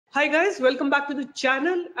Hi guys, welcome back to the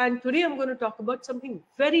channel, and today I'm going to talk about something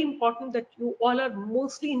very important that you all are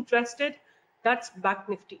mostly interested. That's Bank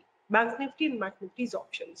Nifty and Bank Nifty's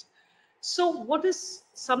options. So what is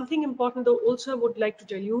something important though also I would like to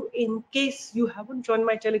tell you, in case you haven't joined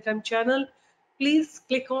my Telegram channel, please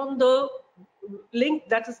click on the link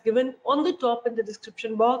that is given on the top in the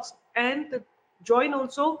description box, and join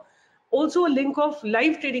also a link of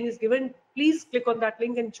live trading is given. Please click on that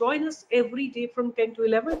link and join us every day from 10 to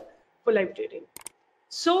 11 for live trading.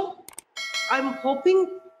 So I'm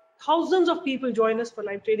hoping thousands of people join us for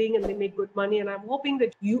live trading and they make good money, and I'm hoping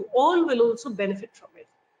that you all will also benefit from it.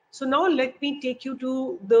 So now let me take you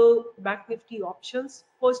to the Bank Nifty options.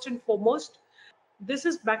 First and foremost, this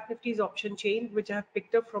is Bank Nifty's option chain, which I have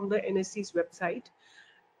picked up from the NSE's website.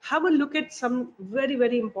 Have a look at some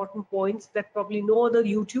very important points that probably no other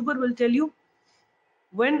YouTuber will tell you.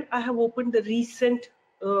 When I have opened the recent,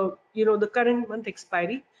 the current month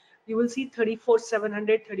expiry, you will see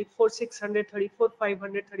 34,700, 34,600,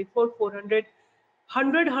 34,500, 34,400,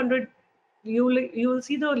 100. You will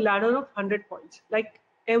see the ladder of 100 points. Like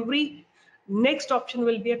every next option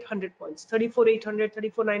will be at 100 points. 34,800,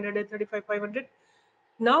 34,900, 35,500.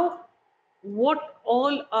 Now, what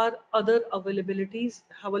all are other availabilities?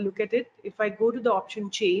 Have a look at it. If I go to the option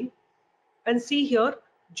chain and see here,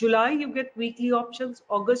 July you get weekly options,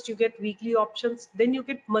 August you get weekly options, then you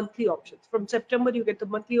get monthly options. From September you get the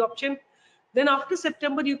monthly option, then after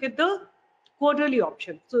September you get the quarterly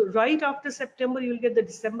option. So right after September you will get the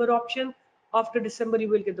December option, after December you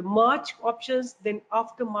will get the March options, then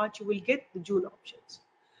after March you will get the June options.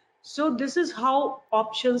 So this is how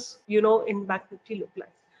options, in Bank Nifty look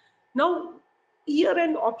like. Now,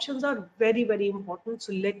 year-end options are very important.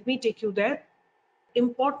 So let me take you there.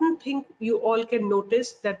 Important thing you all can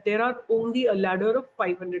notice that there are only a ladder of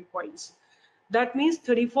 500 points. That means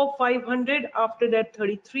 34,500, after that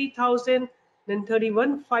 33,000, then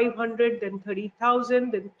 31,500, then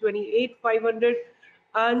 30,000, then 28,500,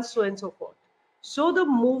 and so on and so forth. So the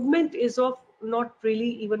movement is of not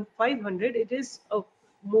really even 500, it is a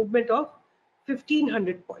movement of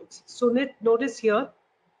 1500 points. So notice here,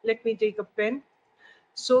 let me take a pen.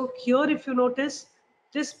 So here, if you notice,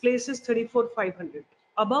 this place is 34,500.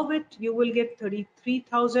 Above it, you will get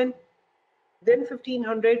 33,000, then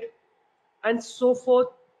 1,500, and so forth.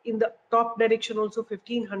 In the top direction, also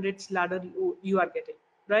 1,500's ladder you are getting,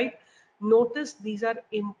 right? Notice these are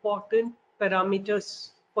important parameters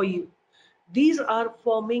for you. These are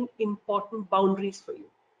forming important boundaries for you.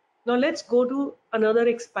 Now let's go to another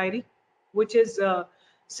expiry, which is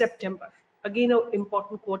September. Again, an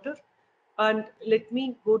important quarter. And let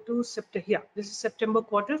me go to September. Yeah, this is September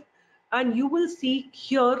quarter. And you will see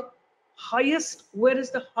here highest, where is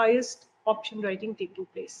the highest option writing taking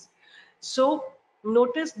place. So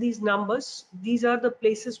notice these numbers. These are the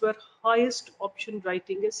places where highest option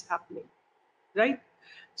writing is happening, right?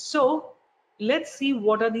 So let's see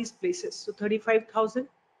what are these places. So 35,000,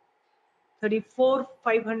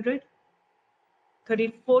 34,500,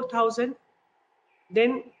 34,000,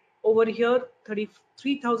 then over here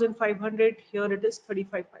 33,500, here it is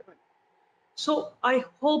 35,500. So I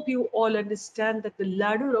hope you all understand that the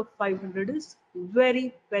ladder of 500 is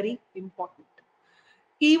very important.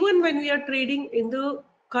 Even when we are trading in the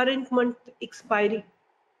current month expiry,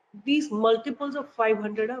 these multiples of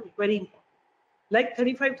 500 are very important. Like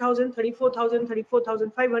 35,000, 34,000,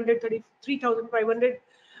 34,500, 33,500.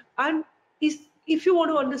 And if you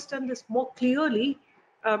want to understand this more clearly,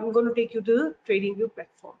 I'm going to take you to the TradingView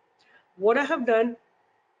platform. What I have done,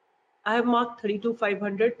 I have marked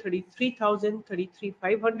 32,500, 33,000,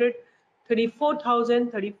 33,500,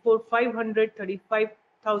 34,000, 34,500,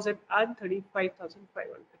 35,000, and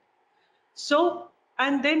 35,500. So,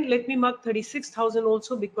 and then let me mark 36,000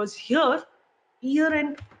 also, because here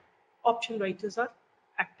year-end option writers are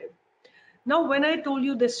active. Now, when I told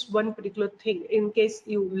you this one particular thing, in case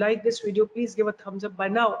you like this video, please give a thumbs up by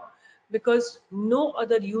now, because no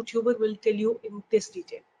other YouTuber will tell you in this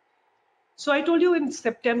detail. So I told you in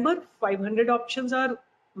September, 500 options are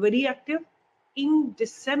very active. In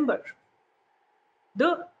December,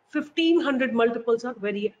 the 1,500 multiples are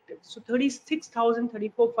very active. So 36,000,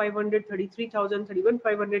 34,500, 33,000,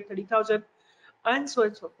 31,500, 30,000, and so on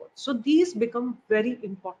and so forth. So these become very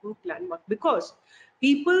important landmark, because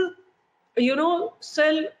people,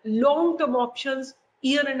 sell long-term options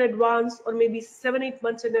year in advance, or maybe 7-8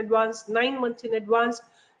 months in advance, 9 months in advance.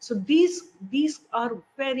 So these are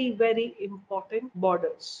very important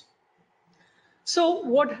borders. So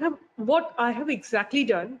what I have exactly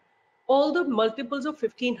done, all the multiples of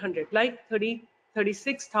 1,500, like 30,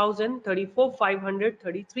 36,000, 34,500,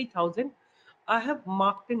 33,000, I have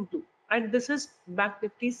marked in blue. and this is Bank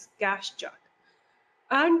Nifty's cash chart.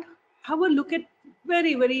 And have a look at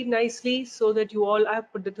very nicely, so that you all, I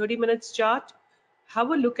have put the 30 minutes chart.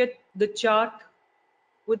 Have a look at the chart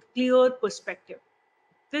with clear perspective.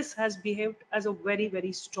 This has behaved as a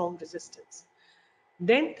very strong resistance.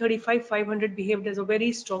 Then 35,500 behaved as a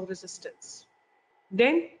very strong resistance.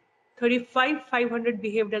 Then 35,500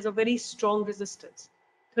 behaved as a very strong resistance.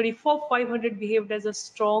 34,500 behaved as a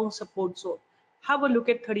strong support zone. Have a look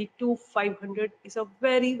at 32,500 is a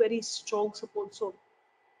very strong support zone.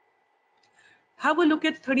 Have a look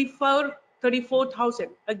at 34,000,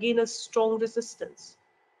 again a strong resistance.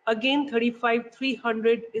 Again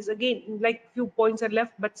 35,300 is again like few points are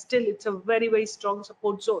left, but still it's a very strong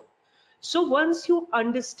support zone. So once you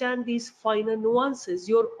understand these finer nuances,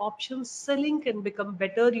 your option selling can become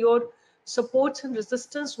better, your supports and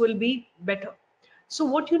resistance will be better. So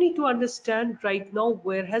what you need to understand right now,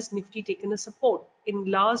 where has Nifty taken a support in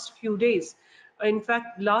last few days? In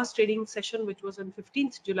fact, last trading session, which was on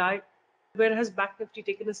 15th July, where has Bank Nifty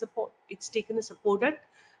taken a support? It's taken a support at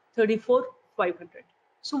 34,500.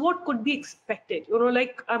 So what could be expected?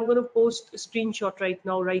 Like I'm going to post a screenshot right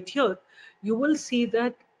now, right here. You will see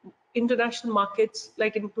that international markets,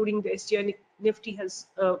 like including the STI Nifty, has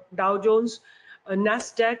Dow Jones,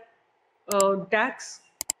 Nasdaq, DAX,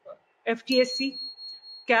 FTSE,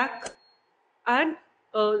 CAC, and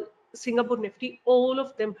Singapore Nifty, all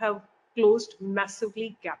of them have closed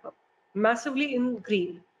massively gap up, massively in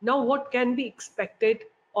green. Now, what can be expected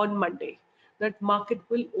on Monday? That market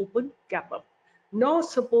will open gap up. Now,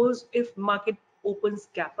 suppose if market opens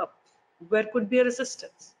gap up, where could be a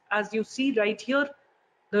resistance? As you see right here,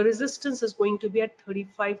 the resistance is going to be at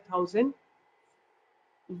 35,000.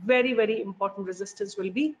 Very important resistance will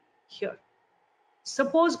be here.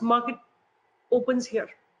 Suppose market opens here,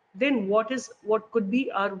 then what could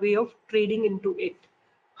be our way of trading into it?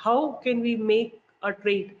 How can we make a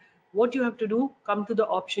trade? What you have to do, come to the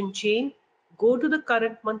option chain, go to the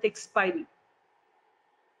current month expiry,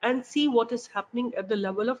 and see what is happening at the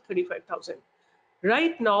level of 35,000.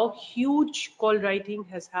 Right now, huge call writing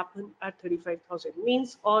has happened at 35,000.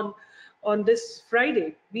 Means on this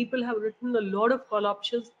Friday, people have written a lot of call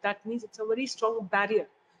options. That means it's a very strong barrier.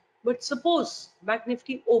 But suppose Bank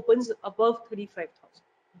Nifty opens above 35,000,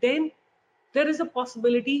 then there is a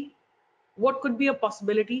possibility. What could be a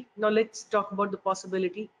possibility? Now let's talk about the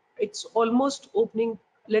possibility. It's almost opening.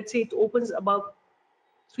 Let's say it opens above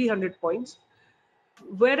 300 points.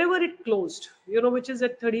 Wherever it closed, which is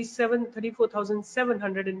at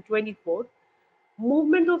 34,724,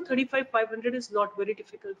 movement of 35,500 is not very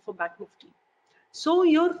difficult for Bank Nifty. So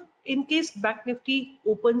in case Bank Nifty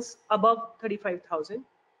opens above 35,000,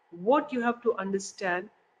 what you have to understand,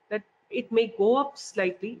 that it may go up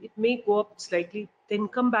slightly, then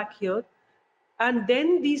come back here, and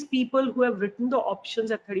then these people who have written the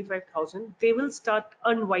options at 35,000, they will start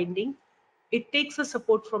unwinding. It takes a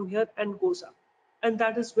support from here and goes up, and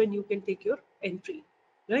that is when you can take your entry,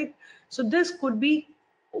 right? So this could be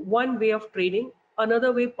one way of trading.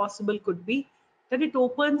 Another way possible could be that it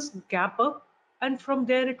opens gap up, and from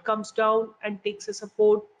there it comes down and takes a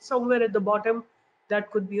support somewhere at the bottom.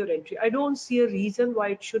 That could be your entry. I don't see a reason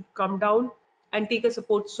why it should come down and take a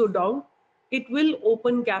support so down. It will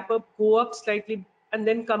open gap up, go up slightly, and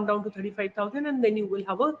then come down to 35,000, and then you will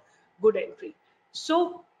have a good entry.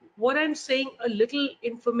 So what I'm saying, a little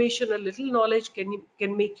information, a little knowledge can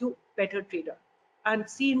make you better trader. And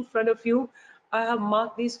see in front of you, I have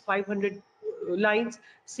marked these 500 lines.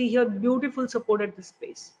 See here, beautiful support at this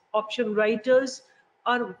place. Option writers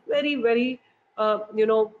are very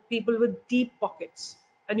people with deep pockets,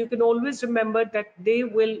 and you can always remember that they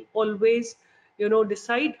will always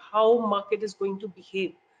decide how market is going to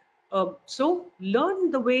behave. So learn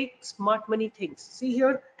the way smart money thinks. See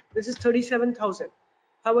here, this is 37,000.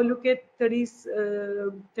 Have a look at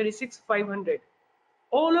 36,500.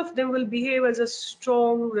 All of them will behave as a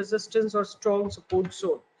strong resistance or strong support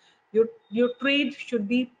zone. Your trade should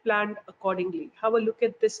be planned accordingly. Have a look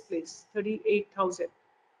at this place, 38,000.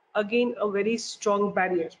 Again, a very strong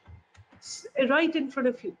barrier right in front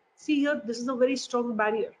of you. See here, this is a very strong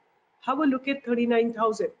barrier. Have a look at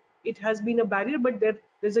 39,000. It has been a barrier, but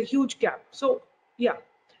there's a huge gap. So yeah,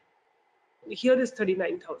 here is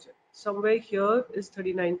 39,000. Somewhere here is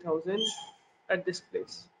 39,000 at this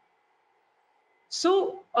place.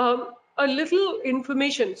 So a little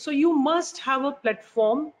information. So you must have a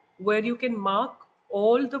platform where you can mark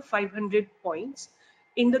all the 500 points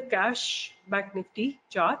in the cash Bank Nifty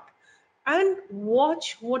chart and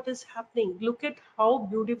watch what is happening. Look at how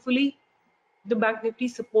beautifully the Bank Nifty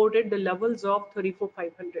supported the levels of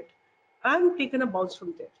 34,500 and taken a bounce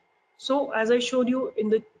from there. So as I showed you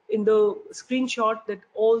in the screenshot that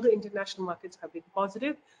all the international markets have been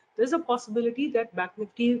positive, there's a possibility that Bank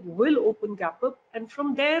Nifty will open gap up, and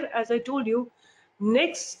from there, as I told you,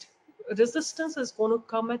 next resistance is going to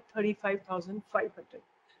come at 35,500.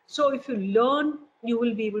 So if you learn, you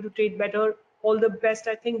will be able to trade better. All the best.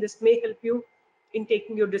 I think this may help you in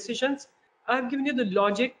taking your decisions. I've given you the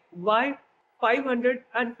logic why 500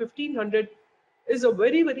 and 1500 is a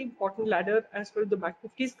very, very important ladder as far as the Bank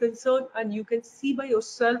Nifty is concerned, and you can see by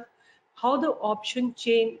yourself how the option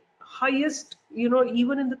chain highest,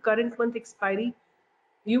 even in the current month expiry,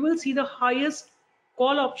 you will see the highest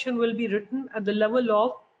call option will be written at the level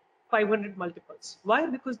of 500 multiples. Why?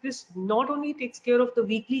 Because this not only takes care of the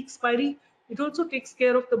weekly expiry, it also takes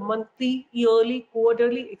care of the monthly, yearly,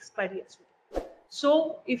 quarterly expiry as well.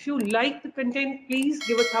 So if you like the content, please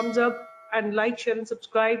give a thumbs up and like, share and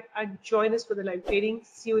subscribe, and join us for the live trading.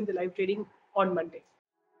 See you in the live trading on Monday.